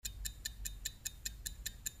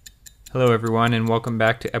Hello everyone and welcome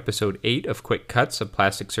back to episode 8 of Quick Cuts, a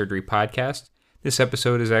plastic surgery podcast. This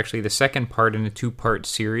episode is actually the second part in a two-part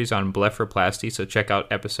series on blepharoplasty, so check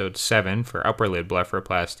out episode 7 for upper lid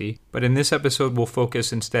blepharoplasty. But in this episode we'll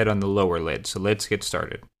focus instead on the lower lid, so let's get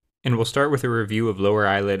started. And we'll start with a review of lower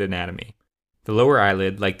eyelid anatomy. The lower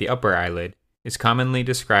eyelid, like the upper eyelid, is commonly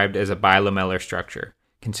described as a bilamellar structure,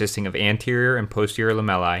 consisting of anterior and posterior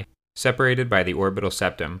lamellae, separated by the orbital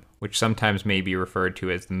septum, which sometimes may be referred to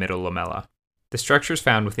as the middle lamella. The structures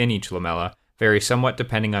found within each lamella vary somewhat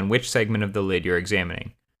depending on which segment of the lid you're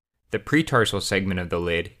examining. The pretarsal segment of the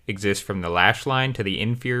lid exists from the lash line to the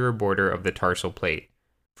inferior border of the tarsal plate.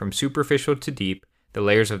 From superficial to deep, the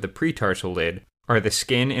layers of the pretarsal lid are the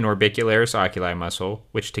skin and orbicularis oculi muscle,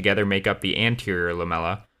 which together make up the anterior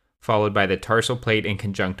lamella, followed by the tarsal plate and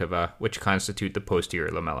conjunctiva, which constitute the posterior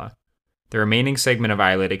lamella. The remaining segment of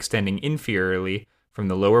eyelid extending inferiorly from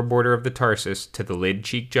the lower border of the tarsus to the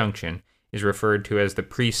lid-cheek junction is referred to as the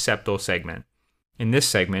preseptal segment. In this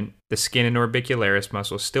segment, the skin and orbicularis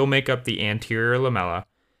muscles still make up the anterior lamella,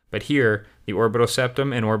 but here, the orbital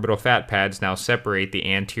septum and orbital fat pads now separate the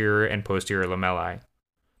anterior and posterior lamellae.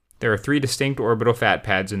 There are 3 distinct orbital fat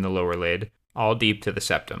pads in the lower lid, all deep to the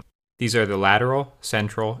septum. These are the lateral,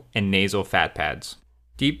 central, and nasal fat pads.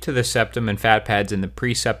 Deep to the septum and fat pads in the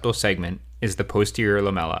preseptal segment is the posterior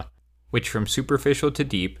lamella, which from superficial to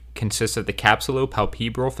deep consists of the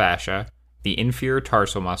capsulopalpebral fascia, the inferior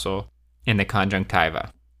tarsal muscle, and the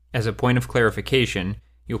conjunctiva. As a point of clarification,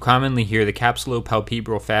 you'll commonly hear the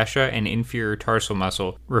capsulopalpebral fascia and inferior tarsal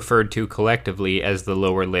muscle referred to collectively as the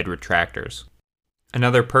lower lid retractors.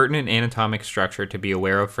 Another pertinent anatomic structure to be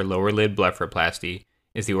aware of for lower lid blepharoplasty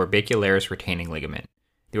is the orbicularis retaining ligament.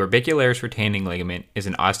 The orbicularis retaining ligament is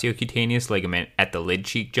an osteocutaneous ligament at the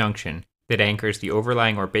lid-cheek junction that anchors the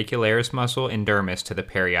overlying orbicularis muscle and dermis to the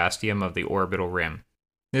periosteum of the orbital rim.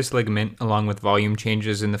 This ligament, along with volume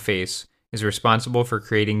changes in the face, is responsible for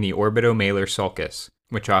creating the orbitomalar sulcus,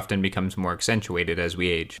 which often becomes more accentuated as we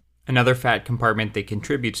age. Another fat compartment that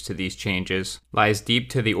contributes to these changes lies deep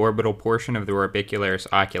to the orbital portion of the orbicularis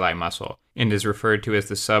oculi muscle and is referred to as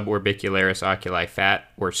the suborbicularis oculi fat,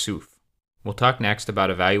 or SOOF. We'll talk next about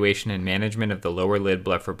evaluation and management of the lower lid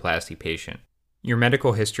blepharoplasty patient. Your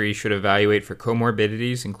medical history should evaluate for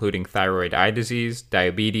comorbidities including thyroid eye disease,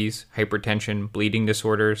 diabetes, hypertension, bleeding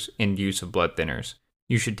disorders, and use of blood thinners.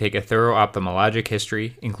 You should take a thorough ophthalmologic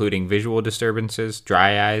history, including visual disturbances,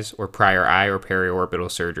 dry eyes, or prior eye or periorbital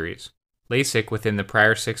surgeries. LASIK within the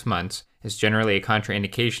prior 6 months is generally a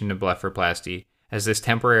contraindication to blepharoplasty, as this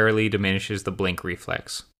temporarily diminishes the blink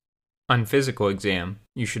reflex. On physical exam,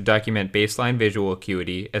 you should document baseline visual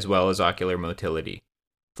acuity as well as ocular motility.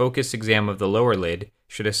 Focused exam of the lower lid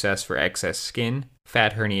should assess for excess skin,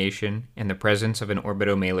 fat herniation, and the presence of an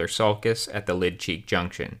orbitomalar sulcus at the lid-cheek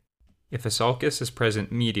junction. If a sulcus is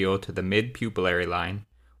present medial to the mid-pupillary line,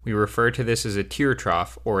 we refer to this as a tear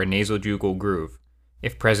trough or a nasojugal groove.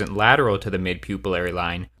 If present lateral to the mid-pupillary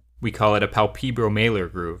line, we call it a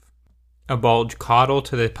palpebromalar groove. A bulge caudal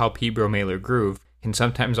to the palpebromalar groove can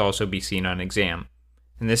sometimes also be seen on exam,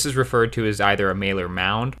 and this is referred to as either a malar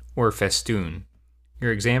mound or festoon.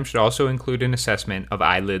 Your exam should also include an assessment of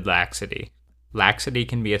eyelid laxity. Laxity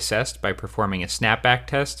can be assessed by performing a snapback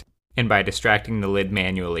test and by distracting the lid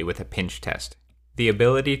manually with a pinch test. The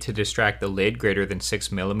ability to distract the lid greater than 6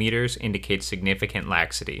 mm indicates significant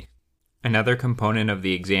laxity. Another component of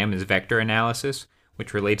the exam is vector analysis,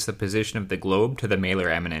 which relates the position of the globe to the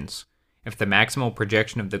malar eminence. If the maximal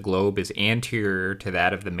projection of the globe is anterior to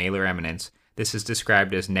that of the malar eminence, this is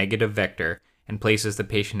described as negative vector and places the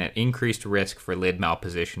patient at increased risk for lid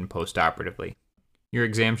malposition postoperatively. Your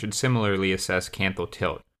exam should similarly assess canthal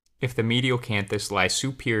tilt. If the medial canthus lies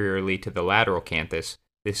superiorly to the lateral canthus,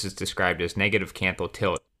 this is described as negative canthal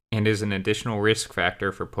tilt and is an additional risk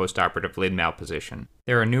factor for postoperative lid malposition.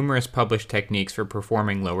 There are numerous published techniques for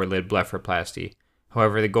performing lower lid blepharoplasty.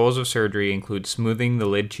 However, the goals of surgery include smoothing the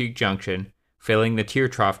lid-cheek junction, filling the tear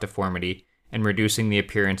trough deformity, and reducing the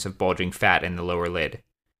appearance of bulging fat in the lower lid.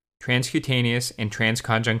 Transcutaneous and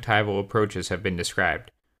transconjunctival approaches have been described.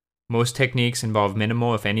 Most techniques involve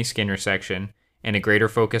minimal, if any, skin resection, and a greater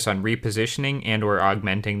focus on repositioning and/or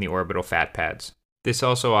augmenting the orbital fat pads. This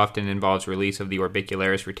also often involves release of the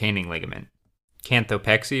orbicularis retaining ligament.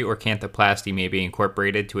 Canthopexy or canthoplasty may be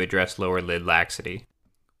incorporated to address lower lid laxity.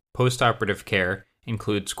 Postoperative care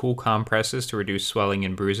includes cool compresses to reduce swelling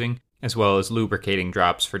and bruising, as well as lubricating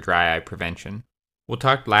drops for dry eye prevention. We'll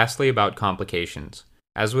talk lastly about complications.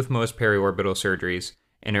 As with most periorbital surgeries,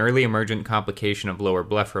 an early emergent complication of lower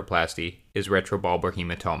blepharoplasty is retrobulbar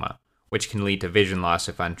hematoma, which can lead to vision loss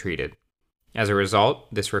if untreated. As a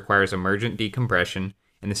result, this requires emergent decompression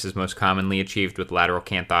and this is most commonly achieved with lateral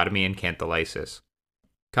canthotomy and cantholysis.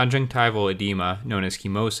 Conjunctival edema, known as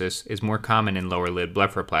chemosis, is more common in lower lid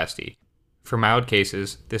blepharoplasty. For mild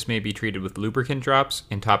cases, this may be treated with lubricant drops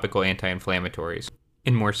and topical anti-inflammatories.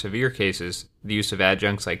 In more severe cases, the use of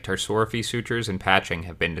adjuncts like tarsorrhaphy sutures and patching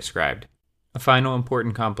have been described. A final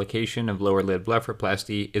important complication of lower lid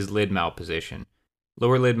blepharoplasty is lid malposition.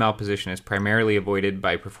 Lower lid malposition is primarily avoided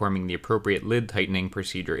by performing the appropriate lid tightening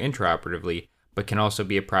procedure intraoperatively, but can also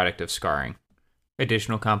be a product of scarring.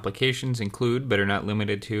 Additional complications include, but are not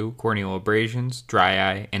limited to, corneal abrasions, dry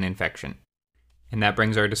eye, and infection. And that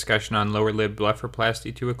brings our discussion on lower lid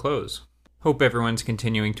blepharoplasty to a close. Hope everyone's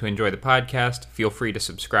continuing to enjoy the podcast. Feel free to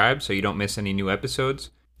subscribe so you don't miss any new episodes.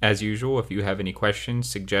 As usual, if you have any questions,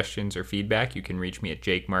 suggestions, or feedback, you can reach me at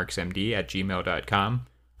jakemarksmd@gmail.com.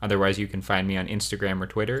 Otherwise, you can find me on Instagram or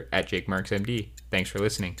Twitter at jakemarksmd. Thanks for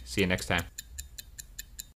listening. See you next time.